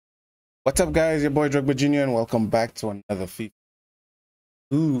What's up, guys? Your boy Drogba Jr. and welcome back to another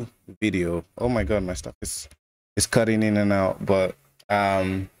FIFA video. Oh my god, my stuff is cutting in and out. But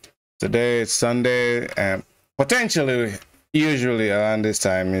today it's Sunday, and potentially, usually around this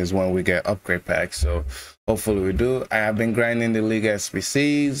time is when we get upgrade packs. So hopefully we do. I have been grinding the Liga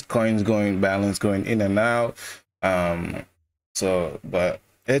SBCs, coins going, balance going in and out. But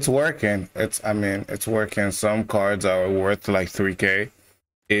it's working. It's working. Some cards are worth like 3K.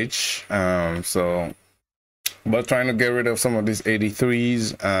 each, but trying to get rid of some of these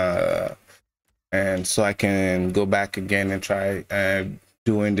 83s, and so I can go back again and try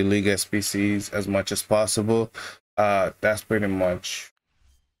doing the Liga SBCs as much as possible. That's pretty much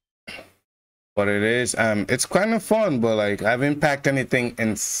what it is. It's kind of fun, but like I haven't packed anything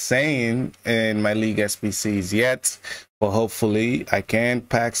insane in my Liga SBCs yet, but hopefully I can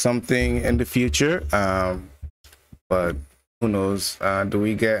pack something in the future. But who knows? Do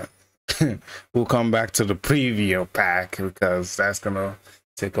we get we'll come back to the preview pack because that's gonna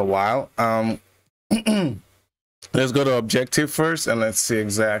take a while. Let's go to objective first and let's see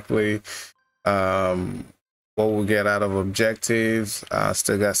exactly what we'll get out of objectives.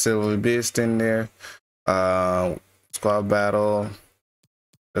 Still got Silver Beast in there. Squad battle.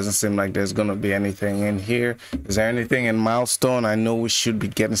 Doesn't seem like there's gonna be anything in here. Is there anything in milestone? I know we should be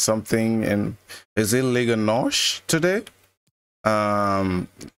getting something in. Is it Liga NOS today?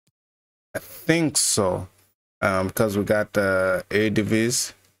 I think so, because we got the A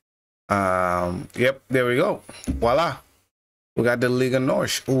divis. Yep, there we go. Voila, we got the Liga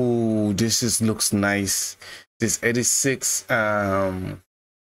NOS. Ooh, looks nice. This 86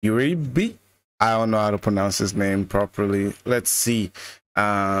 Uribe, I don't know how to pronounce his name properly. Let's see.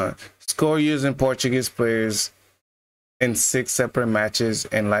 Score using Portuguese players in 6 separate matches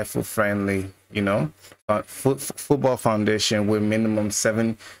in LIFO friendly, you know, football foundation with minimum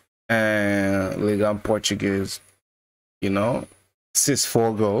 7 Liga Portuguese, you know,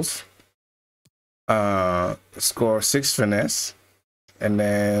 4 goals, score 6 finesse, and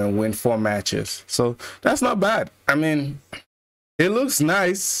then win 4 matches. So that's not bad. I mean, it looks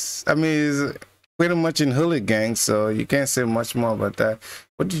nice. I mean, it's pretty much in hooligan, so you can't say much more about that.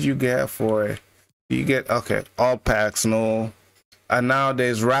 What did you get for it? You get, okay, all packs, no. And now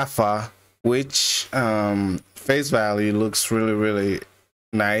there's Rafa, which face value looks really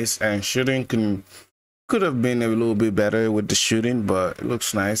nice, and shooting could have been a little bit better with the shooting, but it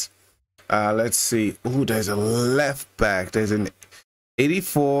looks nice. Let's see. Ooh, there's a left back. There's an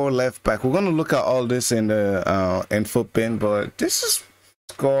 84 left back. We're gonna look at all this in the info pin, but this is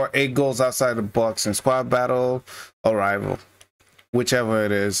score 8 goals outside the box in squad battle or rival, whichever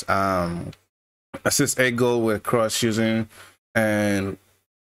it is. Assist 8 goal with cross using and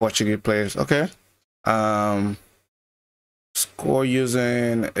Portuguese players. Okay. Score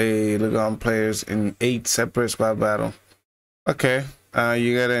using a Liga players in 8 separate squad battle. Okay.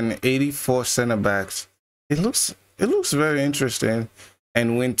 You got an 84 center backs. It looks very interesting,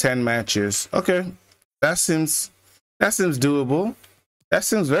 and win 10 matches. Okay. That seems doable. That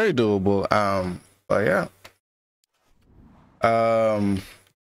seems very doable. But yeah.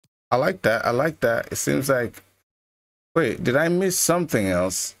 I like that. I like that. It seems like, wait, did I miss something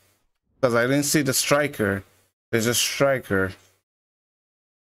else? Because I didn't see the striker. There's a striker.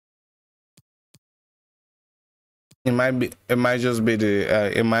 It might just be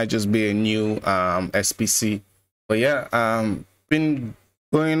a new SPC. But yeah, been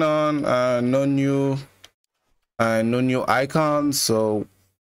going on, no new icons, so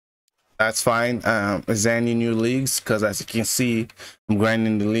that's fine. Is there any new leagues? Because as you can see, I'm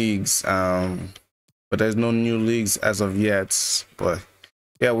grinding the leagues, but there's no new leagues as of yet. But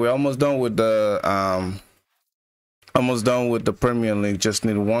yeah, we're almost done with the Premier League. Just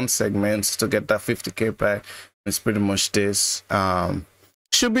need 1 segment to get that 50K pack. It's pretty much this.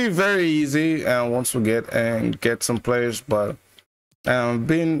 Should be very easy once we get some players, but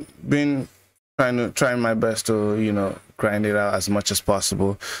been trying my best to, you know, grind it out as much as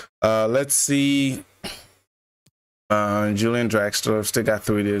possible. Let's see. Julian Draxler, still got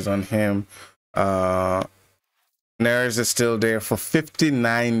 3 days on him. Neres is still there for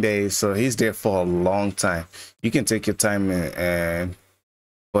 59 days, so he's there for a long time. You can take your time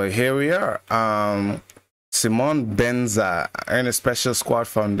but here we are. Simon Benza and a special squad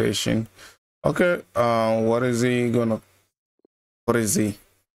foundation. Okay. What is he?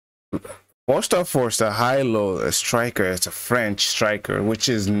 4-star, 4-star, high-low, a striker. It's a French striker, which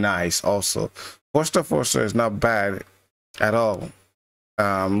is nice also. 4-star, 4-star is not bad at all.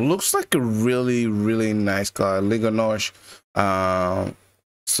 Looks like a really nice card. Liga NOS.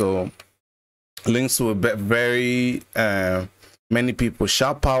 So links to a very many people.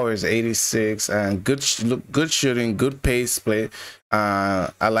 Shot power is 86, and good shooting, good pace play.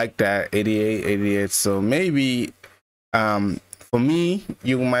 I like that. 88. So maybe for me,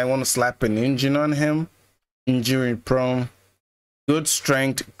 you might want to slap an engine on him. Injury prone, good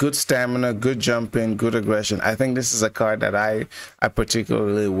strength, good stamina, good jumping, good aggression. I think this is a card that I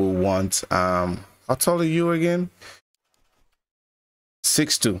particularly will want. How tall are you again?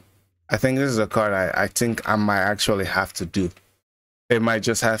 6'2". I think this is a card I think I might actually have to do. It might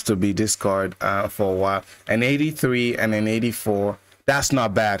just have to be this card for a while. An 83 and an 84. That's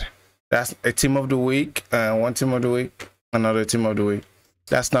not bad. That's a team of the week. One team of the week, another team of the week.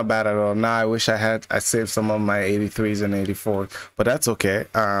 That's not bad at all. Now I wish I saved some of my 83s and 84s, but that's okay.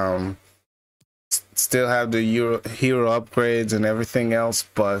 Still have the hero upgrades and everything else,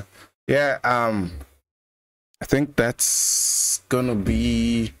 but yeah, I think that's gonna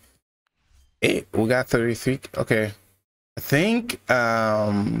be it. We got 33. Okay. I think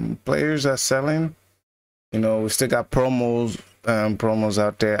players are selling. You know, we still got promos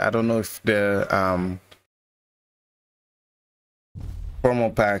out there. I don't know if the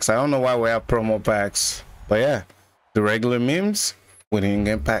promo packs. I don't know why we have promo packs, but yeah, the regular memes we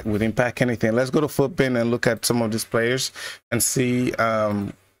didn't pack anything. Let's go to Footbin and look at some of these players and see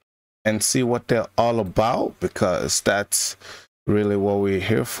what they're all about, because that's really what we're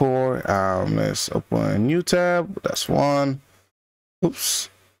here for. Let's open a new tab. That's one. Oops.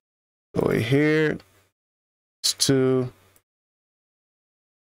 Go here. It's 2,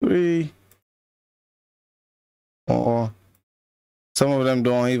 3, 4. Some of them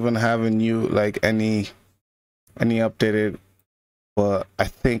don't even have a new, like, any updated, but I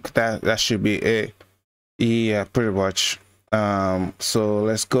think that should be it. Yeah, pretty much. So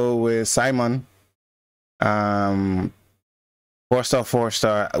let's go with Simon.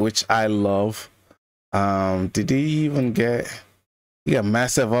 4-star, which I love. Did he even get? He got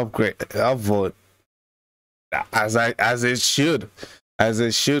massive upvote, as it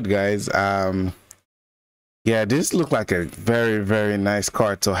should, guys. Yeah, this looked like a very, very nice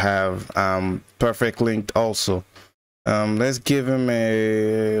card to have. Perfect linked also. Let's give him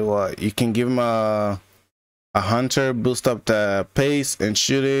you can give him a hunter, boost up the pace and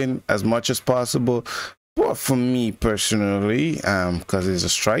shooting as much as possible. But for me personally, because he's a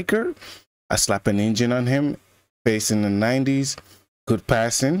striker, I slap an engine on him. Pace in the 90s, good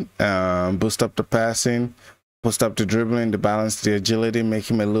passing, boost up the passing, boost up the dribbling, the balance, the agility,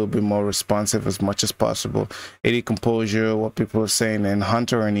 make him a little bit more responsive as much as possible. 80 composure, what people are saying, and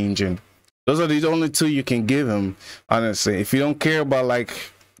hunter and engine. Those are the only two you can give him, honestly. If you don't care about like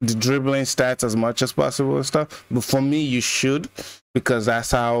the dribbling stats as much as possible and stuff, but for me, you should, because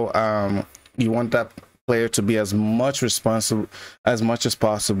that's how you want that player to be as much responsible as much as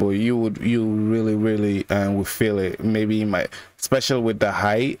possible. You really would feel it. Maybe you might, especially with the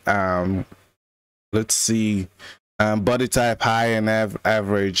height. Let's see, body type high and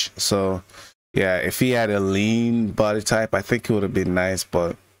average. So yeah, if he had a lean body type, I think it would have been nice.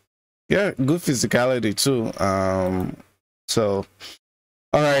 But yeah, good physicality too. So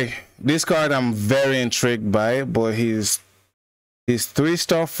all right, this card I'm very intrigued by, but he's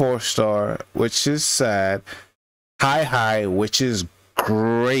 3-star, 4-star, which is sad. High, which is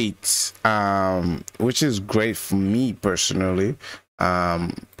great. Which is great for me personally.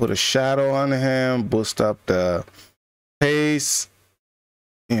 Put a shadow on him, boost up the pace,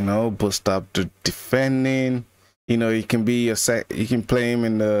 you know, boost up the defending. You know, you can be you can play him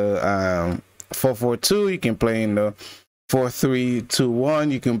in the 4-4-2, you can play in the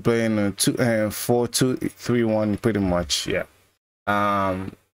 4-3-2-1, you can play in the 4-2-3-1 pretty much, yeah. Or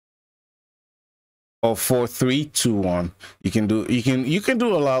 4-3-2-1. You can do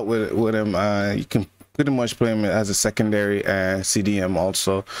a lot with him. You can pretty much play him as a secondary CDM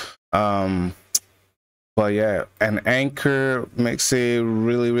also. But yeah, an anchor makes it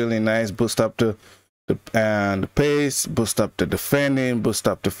really nice. Boost up the pace, boost up the defending, boost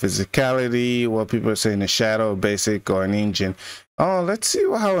up the physicality. What people are saying, a shadow, basic, or an engine. Oh, let's see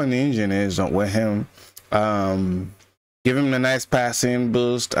how an engine is with him. Give him a nice passing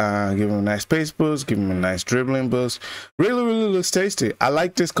boost, give him a nice pace boost, give him a nice dribbling boost. Really looks tasty. I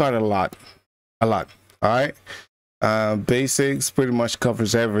like this card a lot. All right. Basics pretty much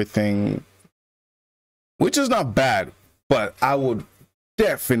covers everything, which is not bad, but I would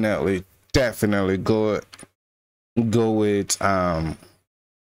definitely go with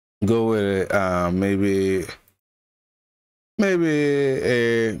maybe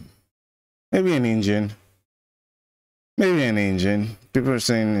an engine. Maybe an engine. People are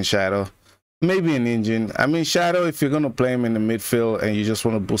saying in shadow. Maybe an engine. I mean, shadow, if you're gonna play him in the midfield and you just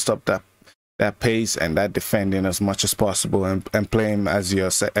want to boost up that that pace and that defending as much as possible, and play him as your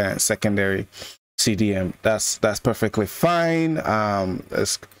secondary CDM. That's perfectly fine.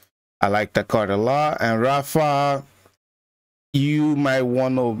 I like that card a lot. And Rafa, you might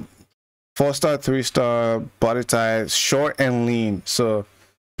want to 4-star, 3-star, body type, short and lean. So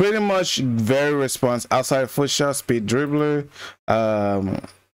pretty much very responsive, outside foot shot, speed dribbler.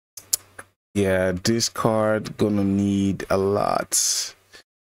 Yeah, this card gonna need a lot,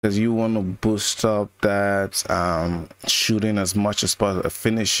 because you want to boost up that shooting as much as possible. A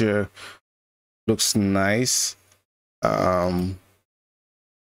finisher looks nice. A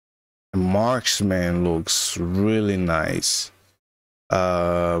marksman looks really nice.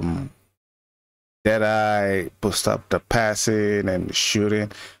 Deadeye, boost up the passing and the shooting.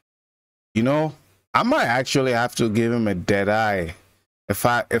 You know, I might actually have to give him a Deadeye. If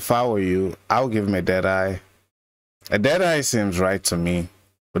I were you, I would give him a Deadeye. A Deadeye seems right to me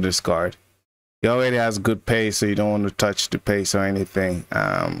for this card. He already has good pace, so you don't want to touch the pace or anything.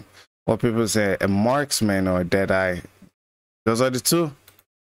 What people say, a marksman or a Deadeye. Those are the two.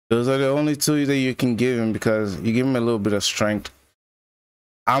 Those are the only two that you can give him, because you give him a little bit of strength.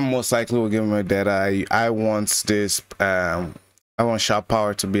 I'm most likely will give him a Deadeye. I want this. I want shot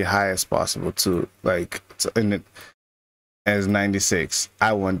power to be high as possible too. Like in it as 96.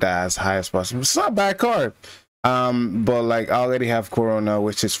 I want that as high as possible. It's not a bad card. But like I already have Corona,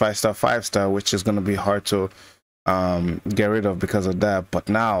 which is 5-star, 5-star, which is gonna be hard to get rid of because of that. But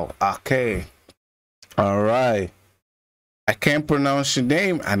now, okay, all right. I can't pronounce your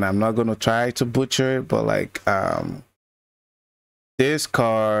name, and I'm not gonna try to butcher it. But like this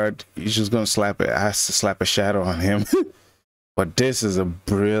card, you're just gonna slap it. I have to slap a shadow on him. But this is a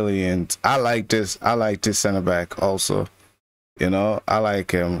brilliant. I like this. I like this center back also. You know, I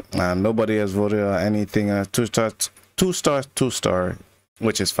like him. Nobody has voted or anything. 2-star,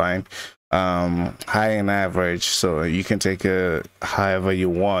 which is fine. High and average, so you can take it however you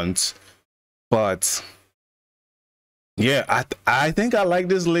want. But yeah, I think I like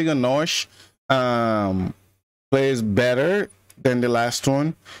this Liga NOS. Plays better than the last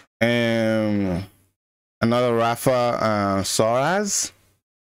one. And another Rafa Soares.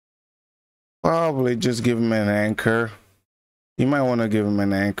 Probably just give him an anchor. You might want to give him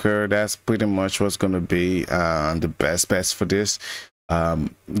an anchor. That's pretty much what's going to be the best for this.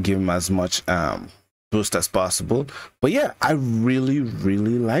 Give him as much boost as possible. But yeah, I really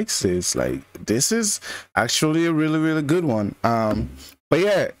like this. Like, this is actually a really good one. But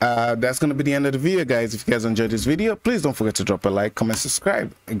yeah, that's gonna be the end of the video, guys. If you guys enjoyed this video, please don't forget to drop a like, comment,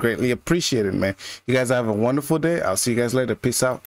 subscribe. I greatly appreciate it, man. You guys have a wonderful day. I'll see you guys later. Peace out.